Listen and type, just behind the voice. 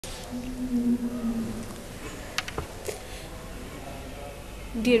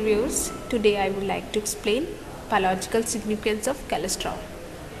Dear viewers, today I would like to explain biological significance of cholesterol.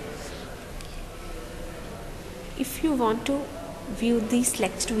 If you want to view these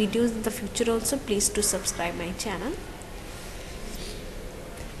next videos in the future also, please do subscribe my channel.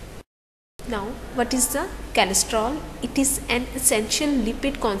 Now, what is the cholesterol? It is an essential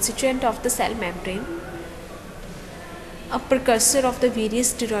lipid constituent of the cell membrane, a precursor of the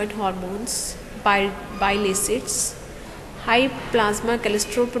various steroid hormones, bile acids. High plasma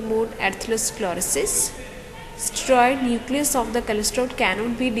cholesterol promote atherosclerosis. Steroid nucleus of the cholesterol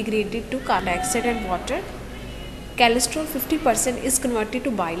cannot be degraded to carbon dioxide and water. Cholesterol 50% is converted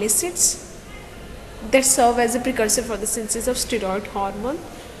to bile acids that serve as a precursor for the synthesis of steroid hormone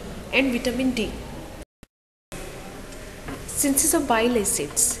and vitamin D. Synthesis of bile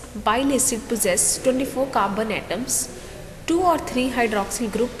acids. Bile acid possess 24 carbon atoms, 2 or 3 hydroxyl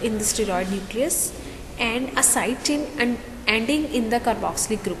group in the steroid nucleus, and a side chain ending in the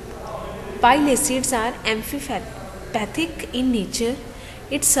carboxylic group. Bile acids are amphipathic in nature.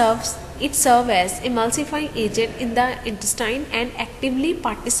 It serves as emulsifying agent in the intestine and actively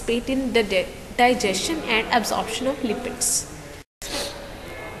participate in the digestion and absorption of lipids.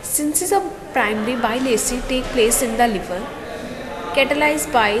 Synthesis of primary bile acid take place in the liver,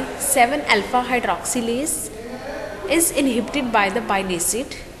 catalyzed by 7-alpha hydroxylase, is inhibited by the bile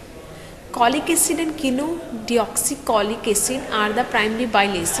acid. Cholic acid and chenodeoxycholic acid are the primary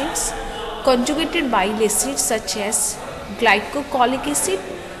bile acids. Conjugated bile acids such as glycocholic acid,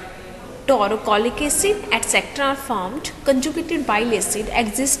 taurocholic acid, etc. are formed. Conjugated bile acid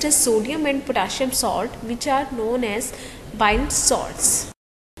exists as sodium and potassium salt, which are known as bile salts.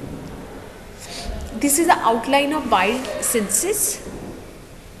 This is the outline of bile synthesis.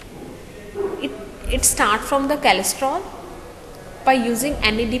 It starts from the cholesterol by using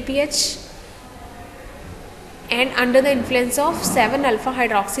NADPH, and under the influence of 7-alpha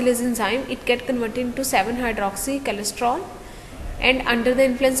hydroxylase enzyme it gets converted into 7-hydroxy cholesterol, and under the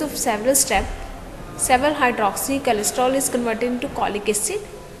influence of several steps 7-hydroxy cholesterol is converted into cholic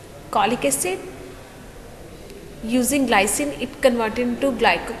acid. Using glycine it converted into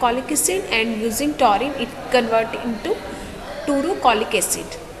glycocholic acid, and using taurine it converted into taurocholic acid,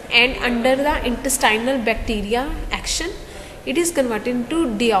 and under the intestinal bacteria action it is converted into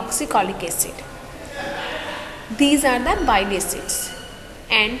deoxycholic acid. These are the bile acids,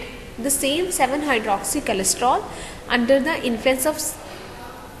 and the same 7-hydroxy cholesterol under the influence of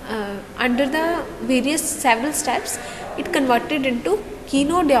under the various several steps it converted into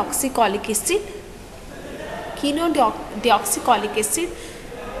chenodeoxycholic acid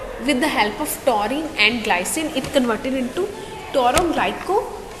with the help of taurine and glycine. It converted into tauro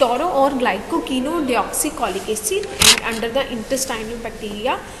or glycochenodeoxycholic acid, and under the intestinal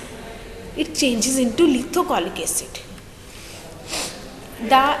bacteria it changes into lithocholic acid.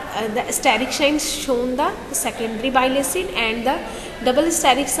 The steric sign shown the secondary bile acid, and the double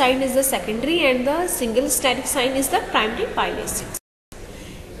steric sign is the secondary, and the single steric sign is the primary bile acid.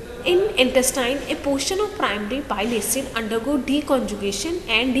 In intestine, a portion of primary bile acid undergo deconjugation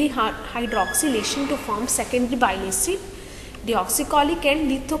and dehydroxylation to form secondary bile acid, deoxycholic and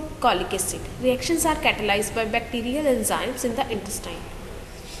lithocholic acid. Reactions are catalyzed by bacterial enzymes in the intestine.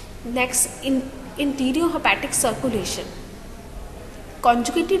 Next, in enterohepatic circulation,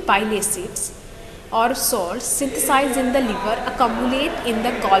 conjugated bile acids or salts synthesized in the liver accumulate in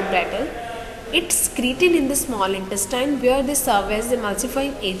the gallbladder. It's secreted in the small intestine, where they serve as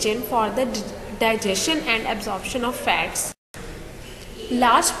emulsifying agent for the digestion and absorption of fats.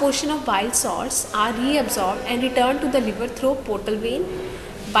 Large portion of bile salts are reabsorbed and returned to the liver through portal vein.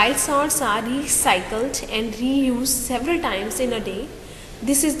 Bile salts are recycled and reused several times in a day.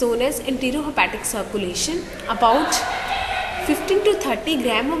 This is known as enterohepatic circulation. About 15 to 30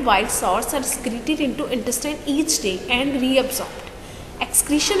 grams of bile salts are secreted into intestine each day and reabsorbed.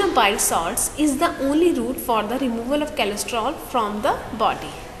 Excretion of bile salts is the only route for the removal of cholesterol from the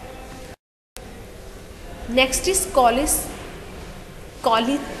body. Next is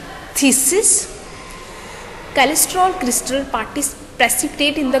cholecythesis. Cholesterol crystal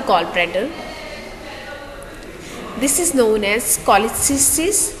precipitate in the gallbladder. This is known as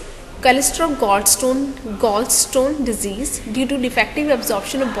cholecythesis, cholesterol gallstone disease, due to defective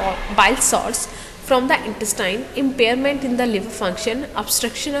absorption of bile salts from the intestine, impairment in the liver function,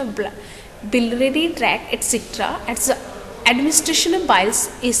 obstruction of biliary tract, etc. As the administration of bile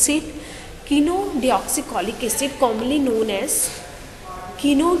acid, chenodeoxycholic acid, commonly known as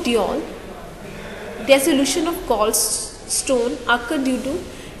chenodiol, dissolution of gallstone occur due to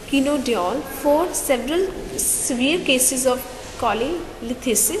chenodiol. For several severe cases of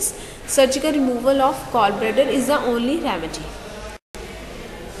cholecystitis. Surgical removal of gallbladder is the only remedy.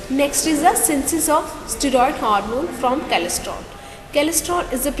 Next is the synthesis of steroid hormone from cholesterol.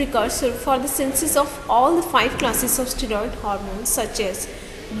 Cholesterol is a precursor for the synthesis of all the 5 classes of steroid hormones such as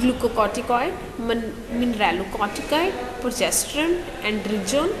glucocorticoid, mineralocorticoid, progesterone,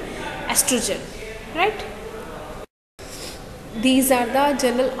 androgen, estrogen. Right? These are the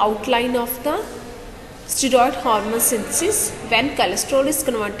general outline of the steroid hormone synthesis. When cholesterol is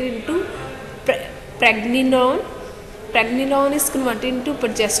converted into pregnenolone, pregnenolone is converted into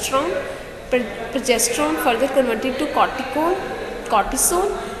progesterone, progesterone further converted to cortisol,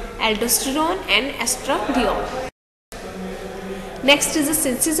 aldosterone and estradiol. Next is the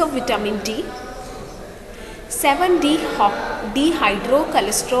synthesis of vitamin D.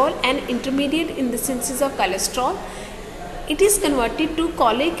 7-dehydrocholesterol, an intermediate in the synthesis of cholesterol. It is converted to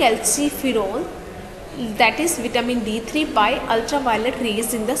cholecalciferol, that is vitamin D3, by ultraviolet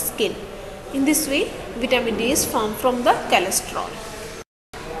rays in the skin. In this way, vitamin D is formed from the cholesterol.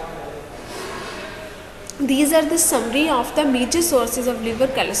 These are the summary of the major sources of liver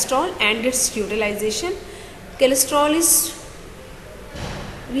cholesterol and its utilization. Cholesterol is,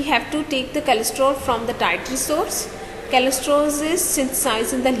 we have to take the cholesterol from the dietary source. Cholesterol is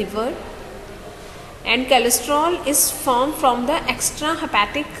synthesized in the liver, and cholesterol is formed from the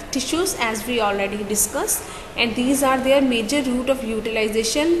extrahepatic tissues as we already discussed, and these are their major route of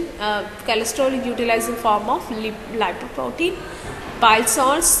utilization. Cholesterol is utilized in form of lipoprotein, bile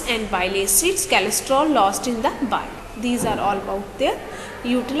salts and bile acids. Cholesterol lost in the bile. These are all about their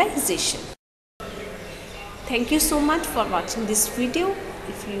utilization. Thank you so much for watching this video.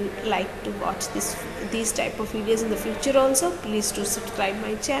 If you like to watch these type of videos in the future also, please do subscribe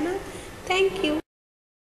my channel. Thank you.